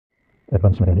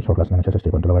Advanced Mathematics for Class 9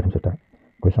 Ex6.1 Logarithm Chapter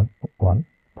Question 1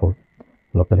 4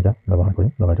 log তালিকা ব্যবহার করে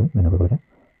লগারিথম নির্ণয় করতে হবে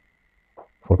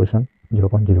for question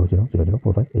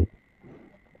 0.000045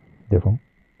 therefore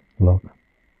log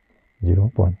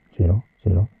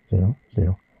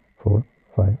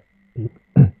 0.0000458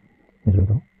 is equal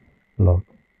to log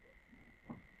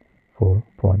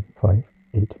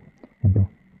 4.58 into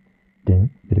 10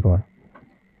 to the power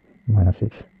minus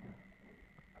 6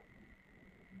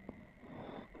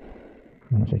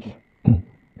 is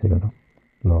equal to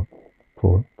log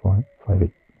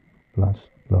 4.58 plus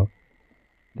log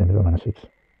 10 to the power minus 6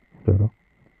 equal to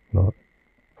log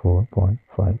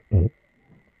 4.58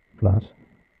 plus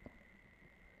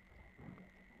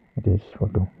it is equal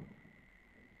to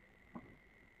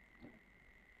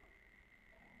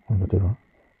 1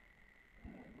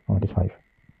 oh, it is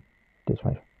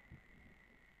 5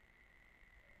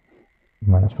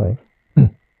 minus 5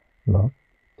 log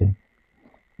 10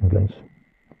 implies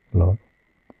log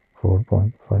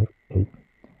 4.58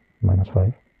 minus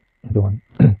 5 into 1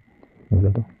 is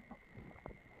equal to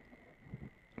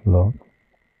log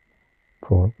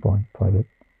 4.58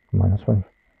 minus 5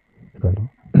 equal to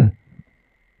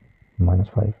minus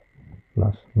 5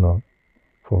 plus log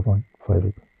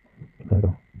 4.58 equal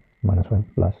to minus 5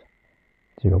 plus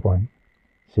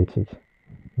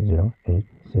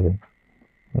 0.66087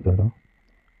 equal to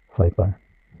 5 per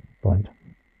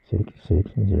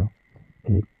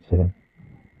 0.66087.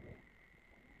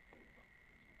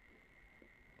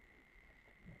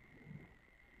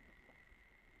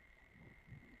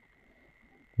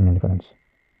 Main difference.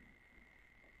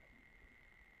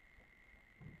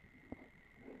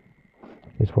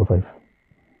 It is 4.5.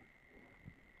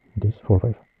 It is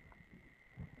 4.5.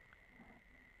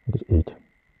 It is 8.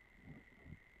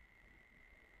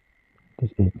 It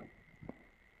is 8.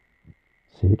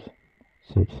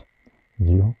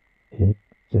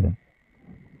 66087.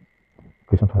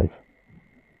 Question 5.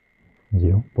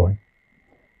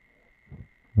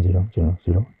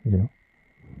 0.0000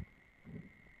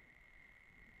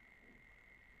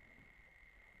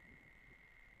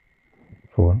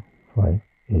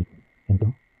 458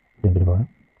 into 10 to the power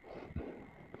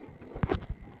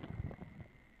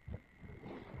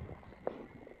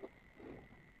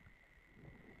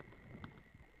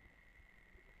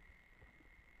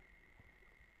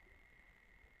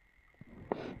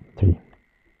 3.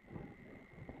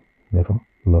 Therefore,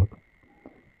 log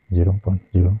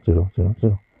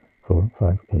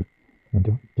 0.0000458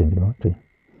 into 10 to the power 3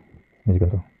 is equal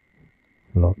to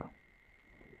log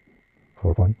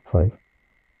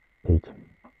 4.58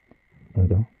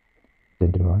 into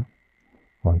 10 to the power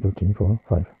 1, 2, 3, 4,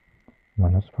 5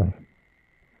 minus 5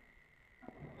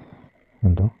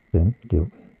 into 10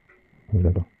 cube is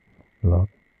equal to log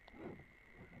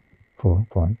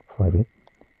 4.58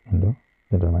 into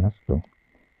 10 to the minus 2 is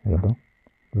equal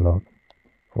to log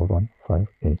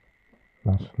 4.58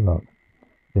 plus log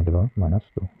 10 to the power minus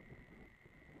 2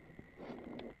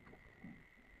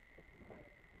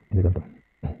 is equal to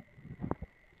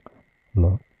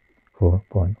log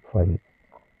 4.58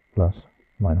 plus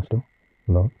minus 2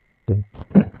 log 10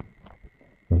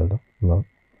 is equal to log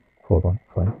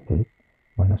 4.58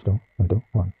 minus 2 into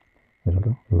 1 is equal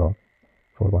to log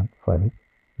 4.58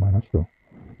 minus 2 is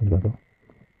equal to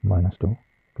minus 2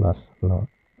 plus log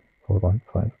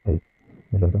 4.58 is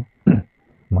equal to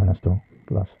minus 2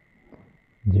 plus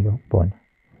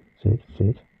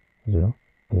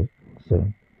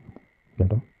 0.66087 equal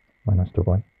to minus 2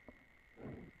 point.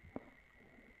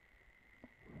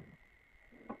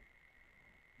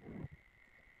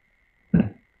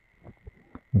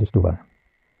 It is 2 bar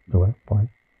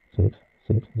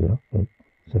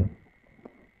 0.66087.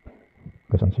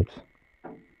 Question 6.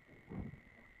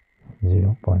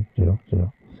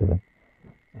 0.007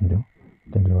 into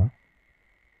 10 to the power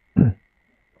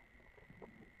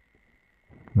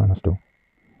minus 2.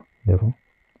 Therefore,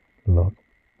 log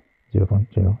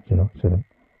 0.007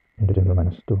 into 10 to the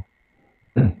minus 2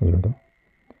 is equal to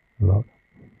log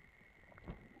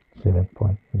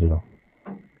 7.0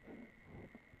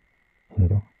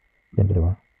 into 10 to the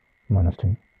power minus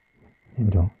 3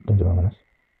 into 10 to the power minus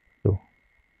 2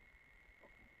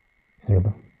 is equal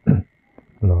to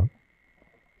log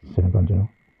 7.0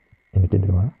 into 10 to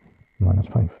the power minus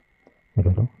 5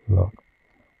 equal to log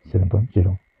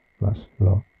 7.0 plus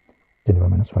log 10 to the power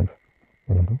minus 5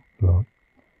 equal to log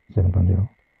 7.0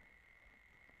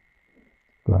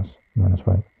 plus minus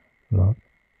 5 log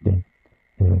 10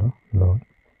 is equal to log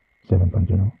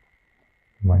 7.0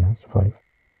 minus 5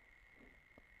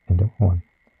 into 1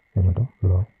 is equal to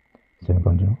log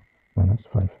 7.0 minus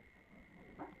 5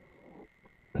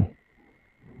 is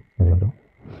equal to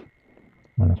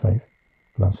minus 5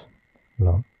 plus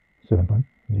log 7.0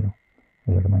 is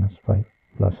equal to minus 5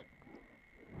 plus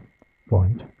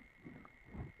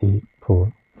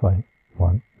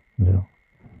 0.8451 is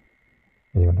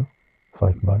equal to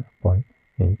 5 bar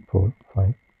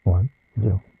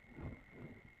 0.84510.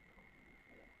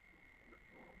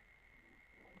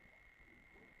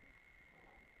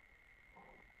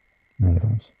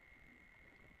 Negatives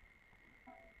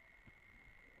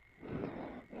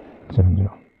 70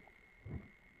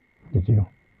 is 0.